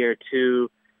looking at year two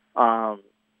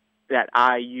that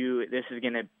IU. This is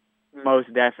going to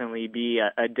most definitely be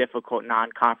a difficult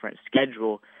non-conference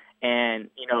schedule, and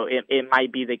it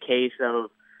might be the case of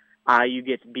IU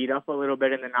gets beat up a little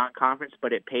bit in the non-conference,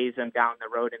 but it pays them down the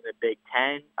road in the Big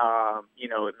Ten.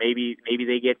 Maybe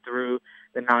they get through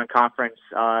the non-conference,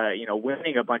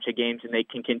 winning a bunch of games, and they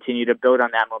can continue to build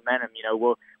on that momentum.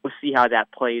 We'll see how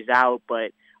that plays out.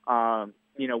 But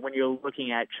when you're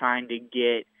looking at trying to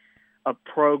get a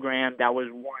program that was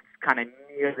once kind of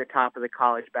near the top of the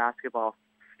college basketball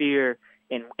sphere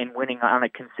and winning on a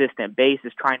consistent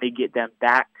basis, trying to get them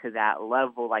back to that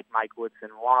level like Mike Woodson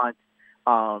wants.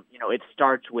 It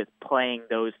starts with playing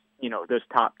those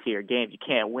top tier games. You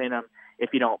can't win them if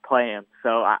you don't play them.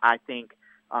 So I think,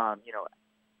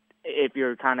 if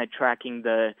you're kind of tracking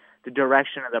the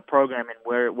direction of the program and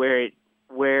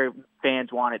where fans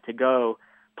want it to go,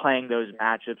 playing those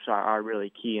matchups are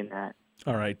really key in that.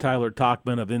 All right, Tyler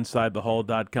Talkman of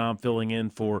InsideTheHall.com filling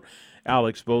in for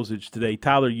Alex Bozich today.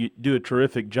 Tyler, you do a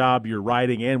terrific job. You're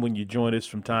writing, and when you join us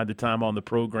from time to time on the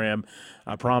program,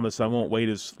 I promise I won't wait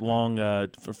as long,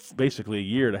 for basically a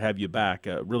year, to have you back.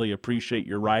 Really appreciate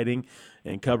your writing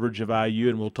and coverage of IU,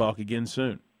 and we'll talk again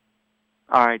soon.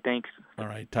 All right, thanks. All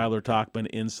right, Tyler Talkman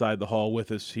inside the hall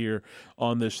with us here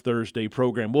on this Thursday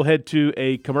program. We'll head to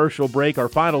a commercial break. Our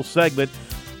final segment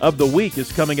of the week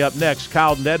is coming up next.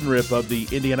 Kyle Neddenriep of the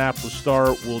Indianapolis Star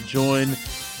will join.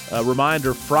 A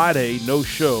reminder, Friday, no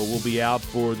show will be out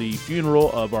for the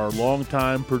funeral of our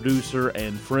longtime producer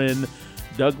and friend,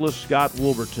 Douglas Scott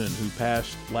Wolverton, who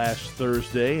passed last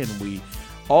Thursday, and we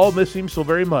all miss him so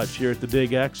very much here at the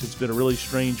Big X. It's been a really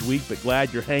strange week, but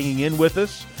glad you're hanging in with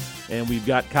us. And we've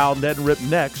got Kyle Neddenriep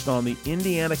next on the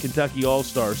Indiana-Kentucky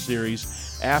All-Star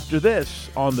Series after this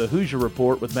on the Hoosier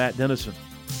Report with Matt Dennison.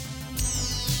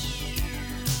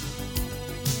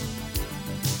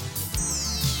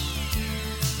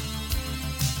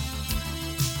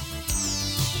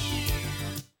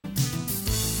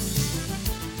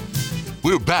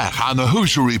 We're back on the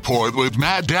Hoosier Report with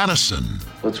Matt Dennison.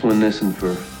 Let's win this one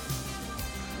for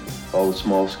all the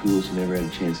small schools who never had a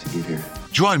chance to get here.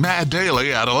 Join Matt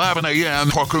daily at 11 a.m.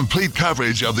 for complete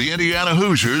coverage of the Indiana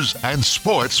Hoosiers and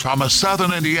sports from a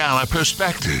Southern Indiana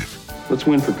perspective. Let's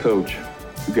win for Coach,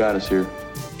 who got us here.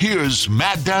 Here's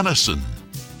Matt Dennison.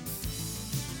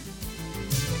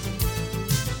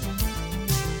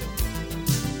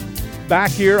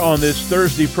 Back here on this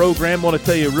Thursday program, I want to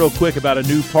tell you real quick about a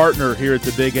new partner here at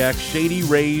the Big X, Shady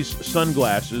Rays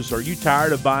Sunglasses. Are you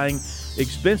tired of buying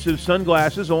expensive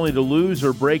sunglasses only to lose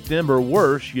or break them, or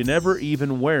worse, you never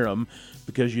even wear them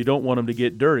because you don't want them to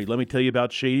get dirty. Let me tell you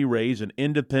about Shady Rays, an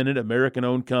independent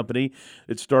American-owned company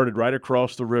that started right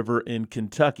across the river in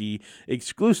Kentucky.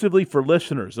 Exclusively for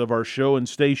listeners of our show and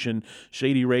station,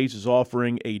 Shady Rays is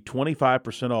offering a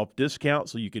 25% off discount,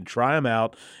 so you can try them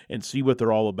out and see what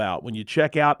they're all about. When you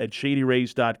check out at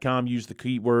shadyrays.com, use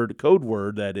the code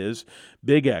word, that is,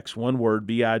 Big X, one word,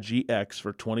 BIGX,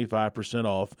 for 25%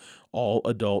 off all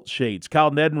adult shades.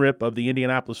 Kyle Neddenrip of the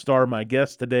Indianapolis Star, my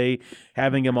guest today,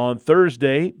 having him on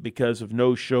Thursday because of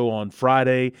no show on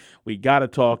Friday. We got to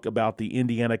talk about the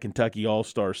Indiana-Kentucky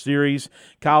All-Star Series.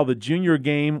 Kyle, the junior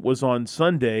game was on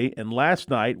Sunday, and last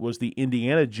night was the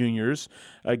Indiana juniors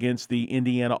against the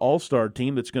Indiana All-Star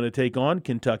team that's going to take on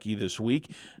Kentucky this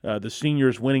week. The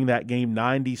seniors winning that game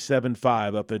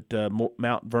 97-5 up at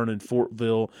Mount Vernon,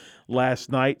 Fortville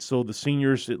last night. So the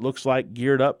seniors, it looks like,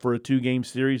 geared up for a two-game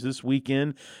series this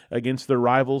weekend against their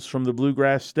rivals from the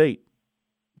Bluegrass State.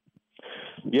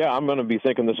 Yeah, I'm going to be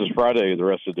thinking this is Friday the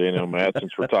rest of the day now, Matt,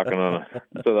 since we're talking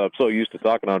so I'm so used to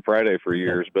talking on Friday for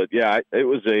years. But yeah, I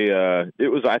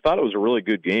thought it was a really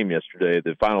good game yesterday.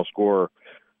 The final score,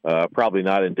 probably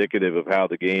not indicative of how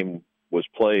the game was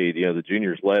played. The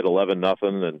juniors led 11-0,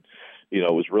 and,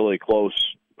 it was really close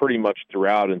pretty much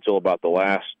throughout until about the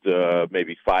last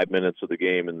maybe 5 minutes of the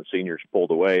game, and the seniors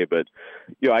pulled away. But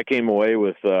I came away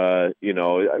with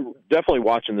definitely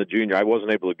watching the junior. I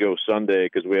wasn't able to go Sunday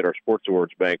because we had our sports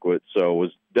awards banquet, so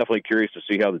was definitely curious to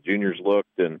see how the juniors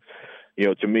looked. And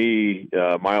to me,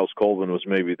 Miles Colvin was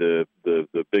maybe the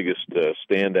biggest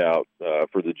standout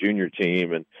for the junior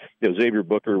team. And Xavier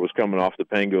Booker was coming off the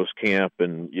Pangos camp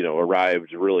and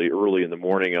arrived really early in the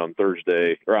morning on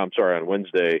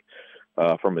Wednesday.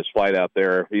 From his flight out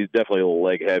there. He's definitely a little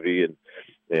leg heavy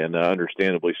and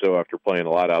understandably so after playing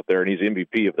a lot out there. And he's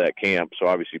MVP of that camp, so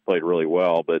obviously played really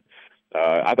well. But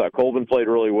I thought Colvin played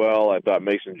really well. I thought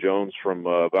Mason Jones from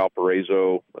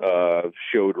Valparaiso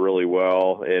showed really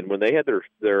well. And when they had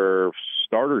their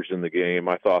starters in the game,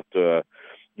 I thought the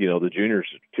juniors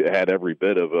had every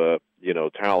bit of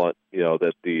talent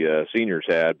that the seniors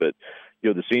had. But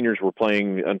the seniors were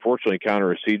playing, unfortunately,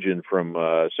 counter a Sejan from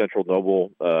Central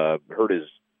Noble. Hurt his,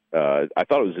 I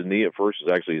thought it was his knee at first. It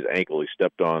was actually his ankle. He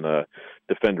stepped on a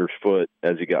defender's foot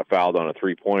as he got fouled on a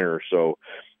three-pointer. So,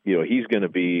 he's going to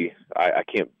be, I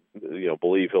can't,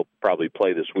 believe he'll probably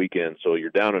play this weekend. So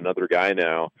you're down another guy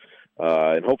now.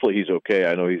 And hopefully he's okay.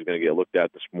 I know he's going to get looked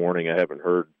at this morning. I haven't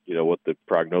heard, what the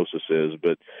prognosis is,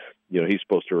 but, he's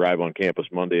supposed to arrive on campus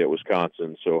Monday at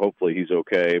Wisconsin. So hopefully he's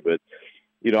okay. But,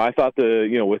 I thought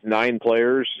with 9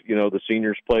 players, the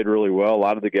seniors played really well. A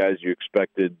lot of the guys you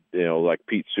expected, like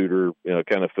Pete Suter,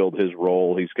 kind of filled his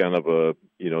role. He's kind of a,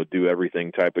 do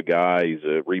everything type of guy. He's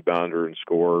a rebounder and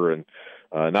scorer and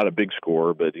not a big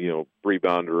scorer, but,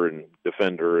 rebounder and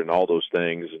defender and all those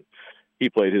things. And he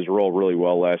played his role really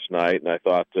well last night. And I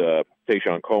thought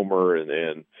Tayshawn Comer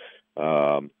and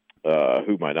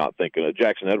who am I not thinking of?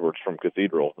 Jackson Edwards from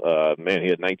Cathedral. Man, he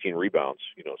had 19 rebounds,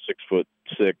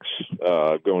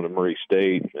 6'6", going to Murray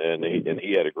State, and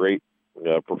he had a great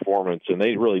performance. And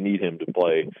they really need him to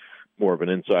play more of an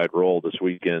inside role this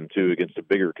weekend too against a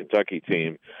bigger Kentucky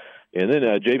team. And then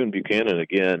Javen Buchanan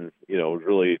again, was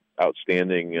really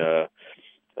outstanding.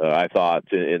 I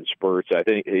thought in spurts. I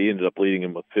think he ended up leading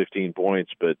him with 15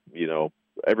 points, but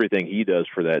everything he does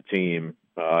for that team.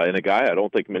 And a guy I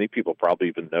don't think many people probably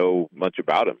even know much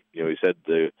about him. He said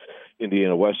the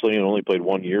Indiana Wesleyan only played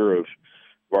 1 year of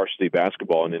varsity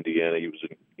basketball in Indiana. He was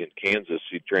in Kansas.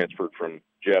 He transferred from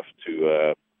Jeff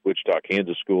to Wichita,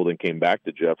 Kansas school, then came back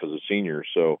to Jeff as a senior.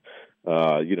 So,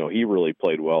 he really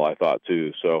played well, I thought,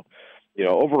 too. So,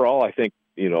 overall, I think,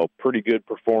 pretty good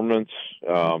performance.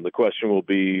 The question will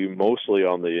be mostly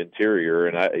on the interior.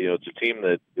 And, it's a team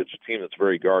that's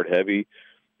very guard heavy.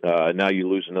 Now you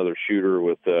lose another shooter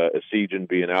with Sejan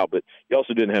being out, but you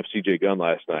also didn't have C.J. Gunn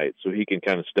last night, so he can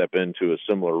kind of step into a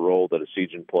similar role that a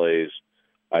Sejan plays,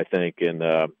 I think, and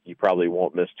you probably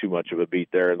won't miss too much of a beat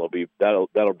there, and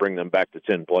that'll bring them back to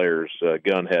 10 players.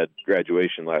 Gunn had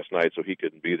graduation last night, so he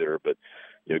couldn't be there, but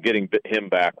getting him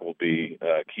back will be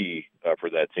key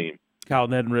for that team. Kyle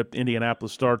Neddenrip,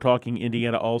 Indianapolis Star, talking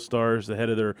Indiana All-Stars ahead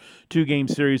of their two-game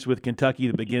series with Kentucky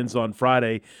that begins on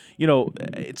Friday.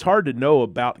 It's hard to know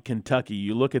about Kentucky.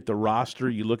 You look at the roster,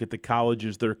 you look at the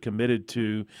colleges they're committed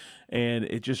to, and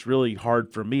it's just really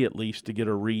hard for me, at least, to get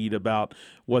a read about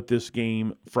what this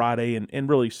game Friday and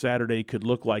really Saturday could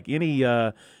look like. Any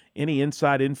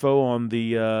inside info on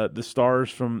the Stars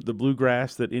from the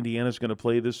Bluegrass that Indiana's going to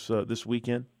play this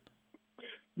weekend?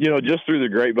 Just through the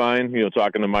grapevine,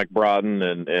 talking to Mike Brodden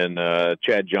and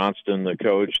Chad Johnston, the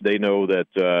coach, they know that,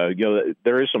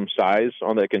 there is some size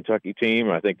on that Kentucky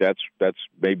team. I think that's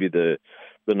maybe the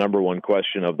the number one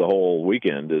question of the whole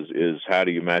weekend is how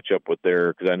do you match up with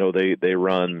because I know they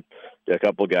run a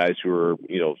couple of guys who are,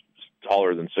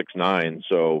 taller than 6'9",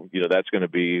 so that's going to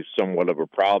be somewhat of a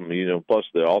problem. Plus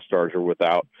the All-Stars are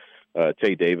without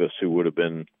Tay Davis, who would have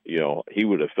been, he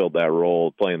would have filled that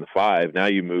role playing the 5. Now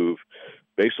you move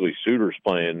basically Suter's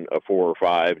playing a 4 or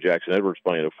 5, Jackson Edwards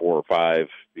playing a 4 or 5.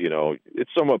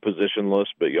 It's somewhat positionless,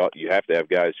 but you have to have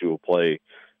guys who will play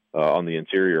on the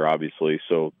interior, obviously.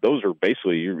 So those are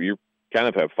basically you kind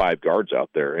of have 5 guards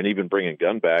out there, and even bringing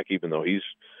Gunn back, even though he's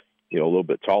a little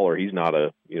bit taller, he's not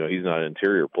an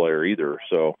interior player either.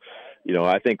 So,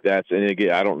 I think and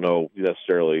again, I don't know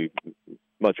necessarily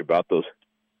much about those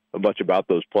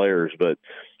players, but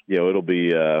it'll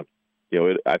be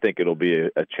I think it'll be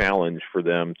a challenge for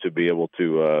them to be able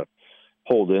to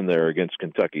hold in there against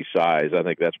Kentucky's size. I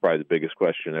think that's probably the biggest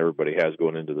question everybody has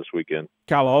going into this weekend.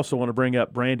 Kyle, I also want to bring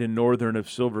up Brandon Northern of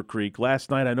Silver Creek. Last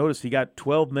night I noticed he got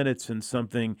 12 minutes and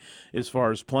something as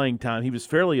far as playing time. He was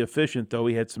fairly efficient, though.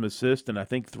 He had some assists and I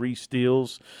think 3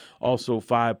 steals, also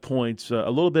 5 points.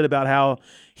 A little bit about how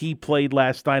he played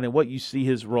last night and what you see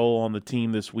his role on the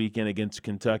team this weekend against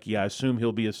Kentucky. I assume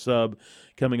he'll be a sub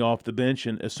coming off the bench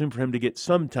and assume for him to get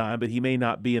some time, but he may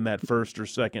not be in that first or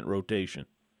second rotation.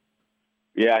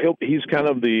 Yeah, he's kind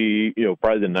of the,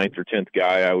 probably the 9th or 10th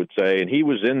guy, I would say. And he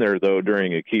was in there, though,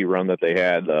 during a key run that they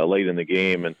had late in the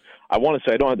game. And I want to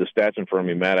say, I don't have the stats in front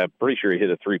of me, Matt. I'm pretty sure he hit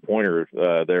a 3-pointer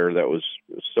there that was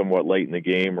somewhat late in the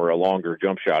game, or a longer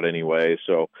jump shot anyway.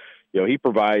 So, he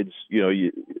provides,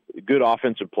 good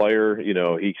offensive player.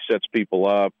 He sets people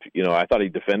up. I thought he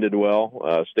defended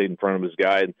well, stayed in front of his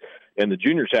guy. And the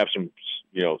juniors have some,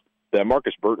 that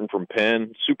Marcus Burton from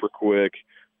Penn, super quick.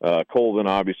 Colvin,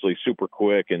 obviously, super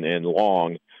quick and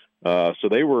long. So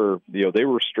they were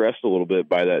stressed a little bit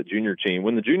by that junior team.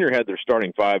 When the junior had their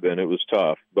starting 5 in, it was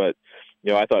tough. But,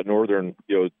 I thought Northern,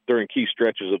 during key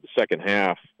stretches of the second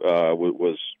half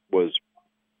was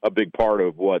a big part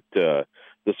of what the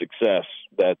success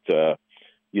that,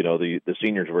 the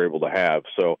seniors were able to have.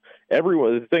 So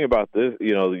the thing about this,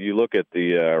 you look at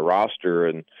the roster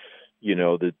and,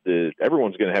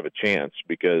 everyone's going to have a chance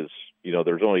because,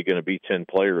 there's only going to be 10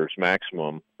 players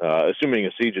maximum, assuming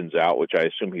Essegian's out, which I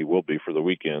assume he will be for the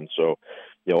weekend. So,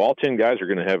 all 10 guys are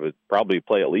going to have probably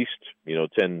play at least,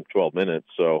 10, 12 minutes.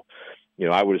 So,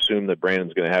 I would assume that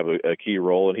Brandon's going to have a key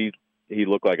role, and he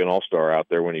looked like an all-star out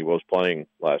there when he was playing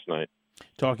last night.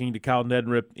 Talking to Kyle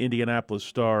Neddenriep, Indianapolis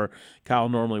Star. Kyle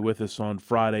normally with us on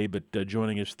Friday, but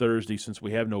joining us Thursday since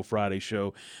we have no Friday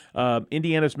show.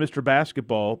 Indiana's Mr.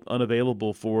 Basketball,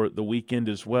 unavailable for the weekend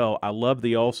as well. I love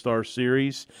the All-Star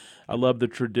Series. I love the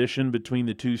tradition between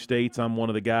the two states. I'm one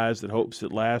of the guys that hopes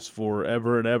it lasts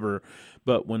forever and ever.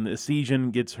 But when the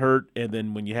season gets hurt, and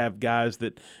then when you have guys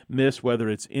that miss, whether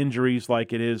it's injuries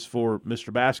like it is for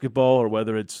Mr. Basketball or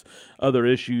whether it's other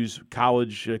issues,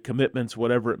 college commitments,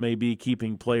 whatever it may be,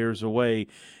 keeping players away,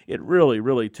 it really,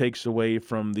 really takes away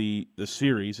from the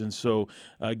series. And so,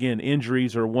 again,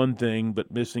 injuries are one thing, but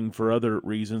missing for other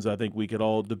reasons. I think we could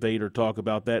all debate or talk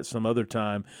about that some other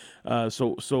time.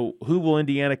 So who will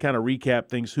Indiana kind of recap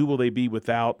things? Who will they be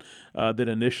without that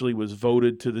initially was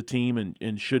voted to the team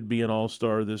and should be an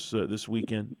all-star this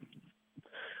weekend?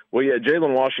 Well, yeah,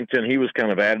 Jalen Washington, he was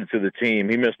kind of added to the team.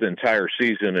 He missed the entire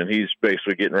season, and he's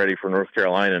basically getting ready for North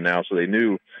Carolina now. So they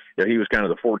knew that he was kind of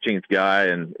the 14th guy,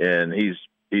 and he's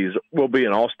will be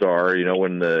an all-star,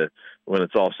 when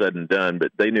it's all said and done.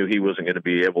 But they knew he wasn't going to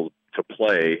be able to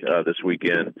play this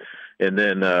weekend. And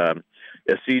then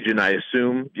Essegian, I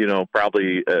assume,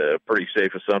 probably a pretty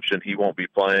safe assumption he won't be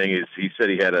playing. He said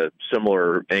he had a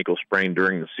similar ankle sprain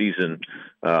during the season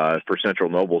for Central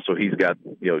Noble, so he's got,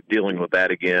 dealing with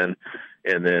that again.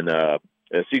 And then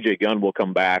C.J. Gunn will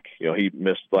come back. He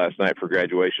missed last night for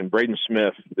graduation. Braden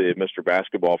Smith, the Mr.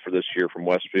 Basketball for this year from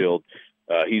Westfield,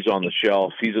 he's on the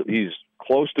shelf. He's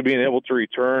close to being able to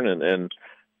return, and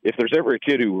if there's ever a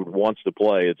kid who wants to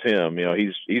play, it's him.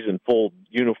 He's in full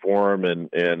uniform and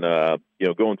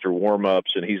going through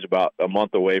warm-ups, and he's about a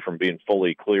month away from being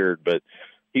fully cleared, but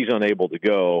he's unable to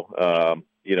go.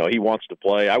 He wants to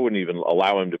play. I wouldn't even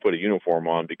allow him to put a uniform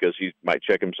on because he might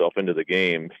check himself into the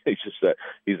game.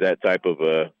 He's that type of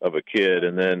a kid.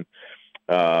 And then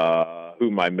who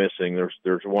am I missing?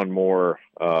 There's one more,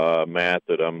 Matt,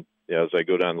 that as I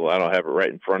go down I don't have it right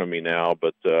in front of me now,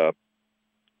 but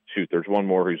there's one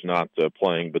more who's not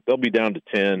playing, but they'll be down to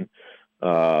 10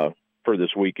 for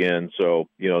this weekend. So,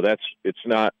 it's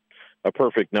not a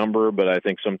perfect number, but I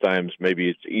think sometimes maybe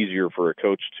it's easier for a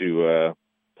coach to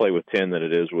play with 10 than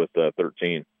it is with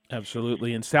 13.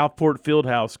 Absolutely. And Southport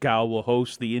Fieldhouse, Kyle, will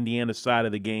host the Indiana side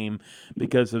of the game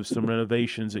because of some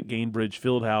renovations at Gainbridge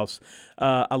Fieldhouse.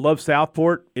 I love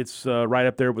Southport. It's right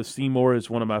up there with Seymour as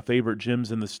one of my favorite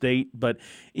gyms in the state. But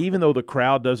even though the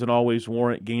crowd doesn't always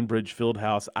warrant Gainbridge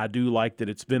Fieldhouse, I do like that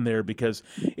it's been there because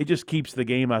it just keeps the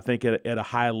game, I think, at a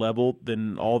high level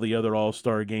than all the other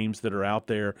all-star games that are out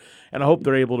there. And I hope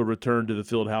they're able to return to the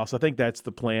Fieldhouse. I think that's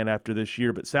the plan after this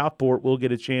year. But Southport will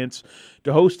get a chance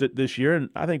to host it this year, and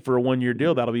I think for a one-year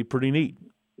deal, that'll be pretty neat.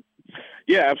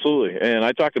 Yeah, absolutely. And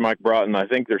I talked to Mike Broughton. I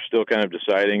think they're still kind of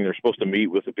deciding. They're supposed to meet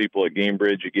with the people at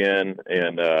Gainbridge again,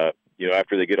 and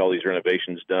after they get all these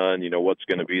renovations done, what's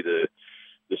going to be the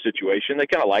situation. They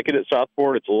kind of like it at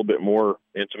Southport. It's a little bit more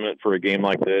intimate for a game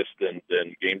like this than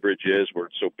Gainbridge is, where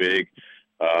it's so big.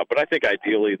 But I think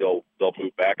ideally they'll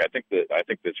move back. I think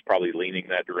that's probably leaning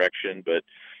that direction, but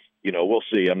we'll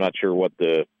see. I'm not sure what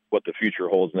the future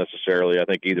holds necessarily. I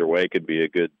think either way could be a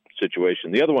good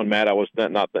situation. The other one, Matt, I was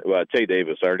not Tay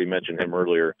Davis. I already mentioned him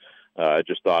earlier. I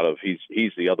just thought of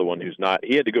he's the other one who's not.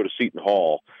 He had to go to Seton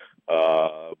Hall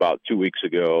about 2 weeks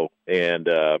ago, and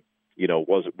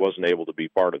wasn't able to be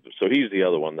part of it. So he's the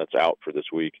other one that's out for this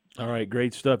week. All right,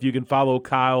 great stuff. You can follow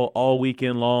Kyle all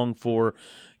weekend long for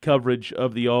coverage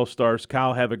of the All-Stars.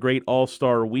 Kyle, have a great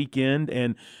All-Star weekend.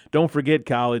 And don't forget,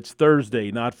 Kyle, it's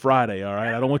Thursday, not Friday, all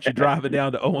right? I don't want you driving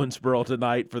down to Owensboro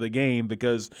tonight for the game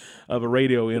because of a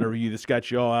radio interview that's got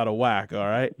you all out of whack, all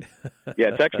right?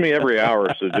 Yeah, text me every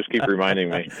hour, so just keep reminding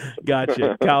me.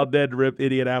 Gotcha. Kyle Dedrip,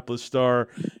 Indianapolis Star.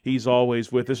 He's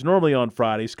always with us, normally on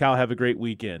Fridays. Kyle, have a great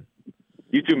weekend.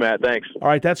 You too, Matt. Thanks. All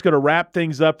right, that's going to wrap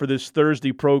things up for this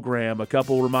Thursday program. A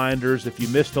couple reminders. If you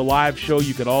missed a live show,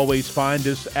 you can always find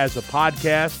us as a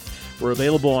podcast. We're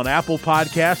available on Apple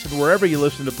Podcasts and wherever you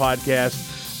listen to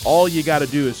podcasts. All you got to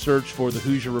do is search for the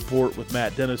Hoosier Report with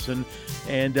Matt Dennison.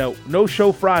 And no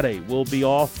show Friday. We'll be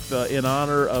off in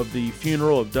honor of the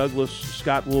funeral of Douglas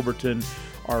Scott Wolverton,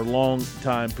 our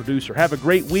longtime producer. Have a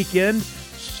great weekend.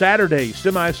 Saturday,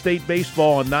 semi-state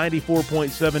baseball on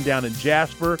 94.7 down in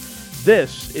Jasper.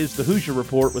 This is the Hoosier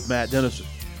Report with Matt Dennison.